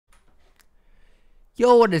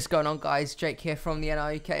Yo, what is going on, guys? Jake here from the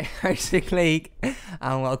NRUK Racing League,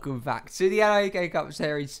 and welcome back to the NRUK Cup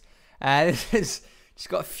Series. This is just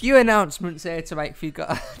got a few announcements here to make for you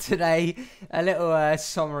guys today. A little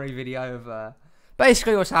summary video of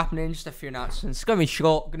basically what's happening. Just a few announcements. It's gonna be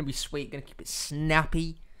short, gonna be sweet, gonna keep it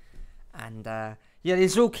snappy, and yeah,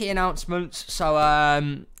 these are all key announcements.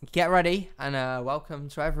 So get ready, and welcome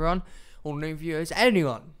to everyone, all new viewers,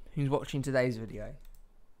 anyone who's watching today's video.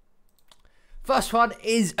 First one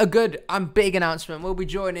is a good and big announcement. We'll be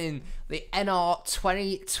joining the NR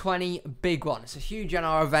 2020 Big One. It's a huge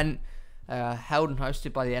NR event held and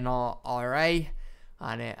hosted by the NRRA,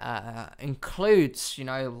 and it includes, you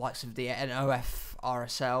know, the likes of the NOF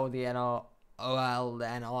RSL, the NROL, the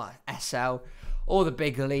NRSL, all the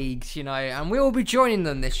big leagues, you know, and we will be joining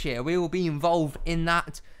them this year. We will be involved in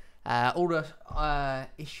that. All the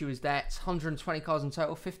issue is there. It's 120 cars in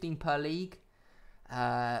total, 15 per league.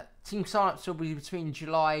 Team sign-ups will be between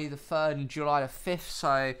July the 3rd and July the 5th,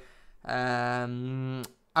 so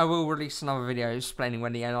I will release another video explaining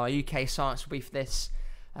when the NRUK sign-ups will be for this.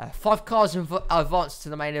 5 cars advance to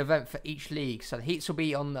the main event for each league, so the heats will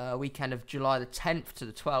be on the weekend of July the 10th to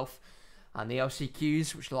the 12th, and the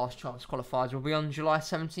LCQs, which are last chance qualifiers, will be on July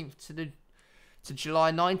 17th to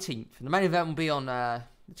July 19th, and the main event will be on the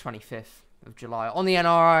 25th of July on the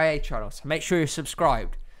NRIA channel, so make sure you're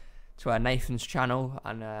subscribed to Nathan's channel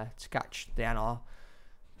and to catch the NR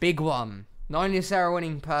Big One. 9-0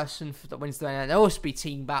 winning person that wins the event. There'll also be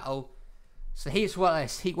team battle. So heats will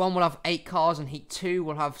this. Heat 1 will have 8 cars and Heat 2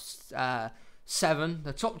 will have 7.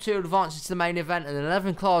 The top 2 advances to the main event, and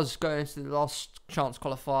 11 cars go into the last chance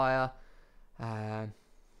qualifier.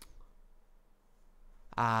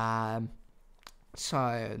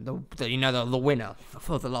 So the winner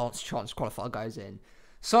for the last chance qualifier goes in.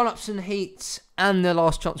 Sign-ups and heats and the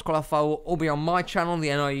last chance qualifier will all be on my channel, the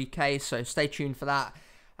NRUK, so stay tuned for that.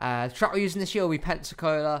 The track we're using this year will be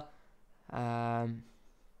Pensacola. All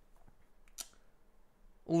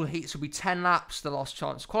the heats will be 10 laps. The last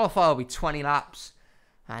chance qualifier will be 20 laps.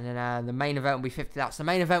 And then the main event will be 50 laps. The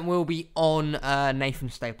main event will be on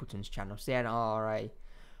Nathan Stapleton's channel, so the NRA.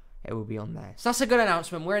 It will be on there. So that's a good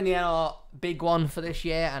announcement. We're in the NR Big One for this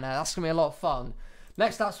year, and that's going to be a lot of fun.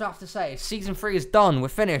 Next, that's what I have to say. Season 3 is done. We're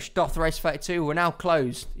finished. After race 32, we're now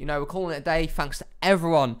closed. You know, we're calling it a day. Thanks to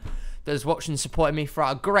everyone that has watched and supported me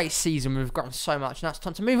throughout a great season. We've gotten so much. Now it's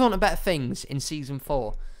time to move on to better things in Season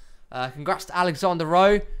 4. Congrats to Alexander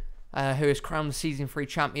Rowe, who has crowned the Season 3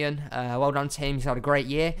 champion. Well done to him. He's had a great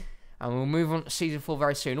year. And we'll move on to Season 4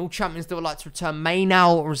 very soon. All champions that would like to return may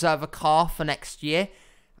now reserve a car for next year.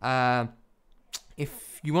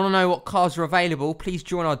 If you want to know what cars are available, please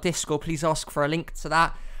join our Discord. Please ask for a link to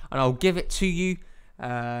that, and I'll give it to you.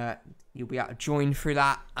 You'll be able to join through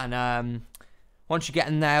that, and once you get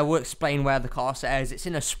in there, we'll explain where the car set is. It's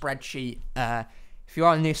in a spreadsheet. If you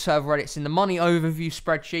are on the server already, it's in the money overview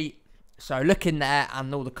spreadsheet. So look in there,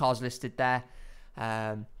 and all the cars listed there.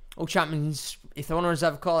 All champions, if they want to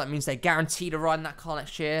reserve a car, that means they're guaranteed to ride in that car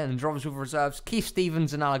next year. And the drivers with reserves: Keith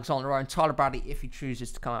Stevens and Alexander Rowe, and Tyler Bradley if he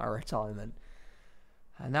chooses to come out of retirement.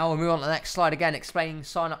 And now we'll move on to the next slide again, explaining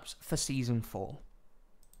sign-ups for Season 4.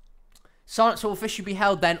 Sign-ups will officially be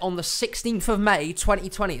held then on the 16th of May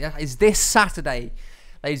 2020. That is this Saturday,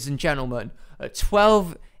 ladies and gentlemen, at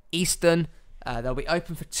 12 Eastern. They'll be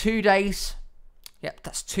open for 2 days. Yep,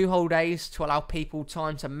 that's 2 whole days to allow people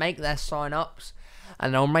time to make their sign-ups.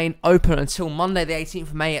 And they'll remain open until Monday the 18th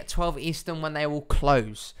of May at 12 Eastern, when they will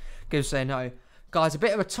close. Gives them, guys, a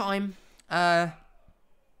bit of a time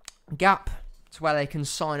gap to where they can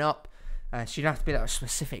sign up. So you don't have to be at a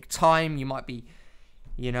specific time. You might be,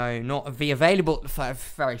 not be available at the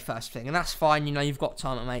very first thing, and that's fine. You've got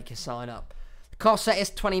time to make your sign up. The car set is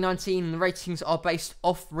 2019, and the ratings are based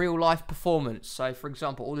off real life performance. So, for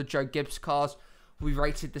example, all the Joe Gibbs cars will be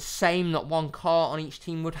rated the same. Not one car on each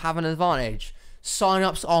team would have an advantage.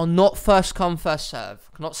 Sign-ups are not first come, first serve.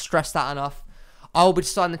 I cannot stress that enough. I will be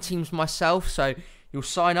deciding the teams myself, so you'll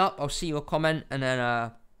sign up, I'll see your comment, and then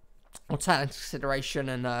I'll take that into consideration,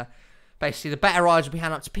 and basically the better rides will be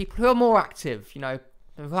handed out to people who are more active,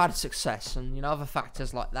 who've had success, and other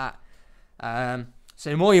factors like that. So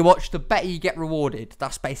the more you watch, the better you get rewarded.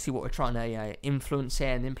 That's basically what we're trying to influence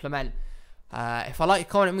here and implement. If I like your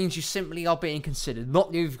comment, it means you simply are being considered,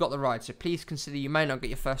 not you've got the ride. So please consider. You may not get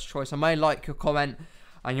your first choice. I may like your comment,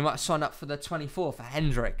 and you might sign up for the 24 for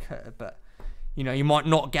Hendrick, but you might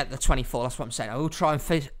not get the 24. That's what I'm saying. I will try and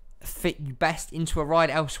fit you best into a ride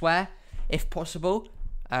elsewhere, if possible.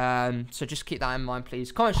 So just keep that in mind,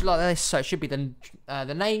 please. Comments should like this, so it should be the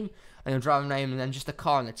name and your driver name, and then just the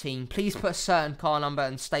car and the team. Please put a certain car number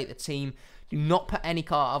and state the team. Do not put any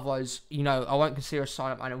car, otherwise, you know, I won't consider a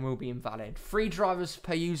sign up and it will be invalid. 3 drivers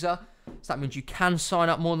per user, so that means you can sign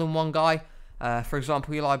up more than one guy. For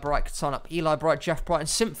example, Eli Bright could sign up Eli Bright, Jeff Bright, and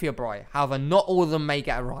Cynthia Bright. However, not all of them may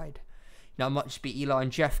get a ride. You know, it might just be Eli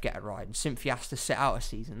and Jeff get a ride, and Cynthia has to sit out a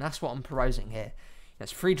season. That's what I'm proposing here.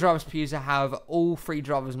 It's 3 drivers per user, however, all 3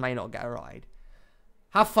 drivers may not get a ride.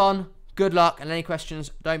 Have fun, good luck, and any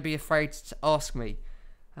questions, don't be afraid to ask me.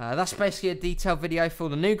 That's basically a detailed video for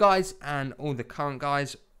the new guys and all the current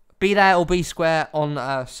guys. Be there or be square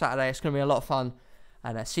on Saturday. It's going to be a lot of fun.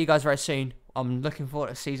 And see you guys very soon. I'm looking forward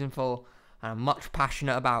to Season 4, and I'm much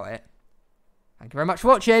passionate about it. Thank you very much for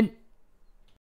watching.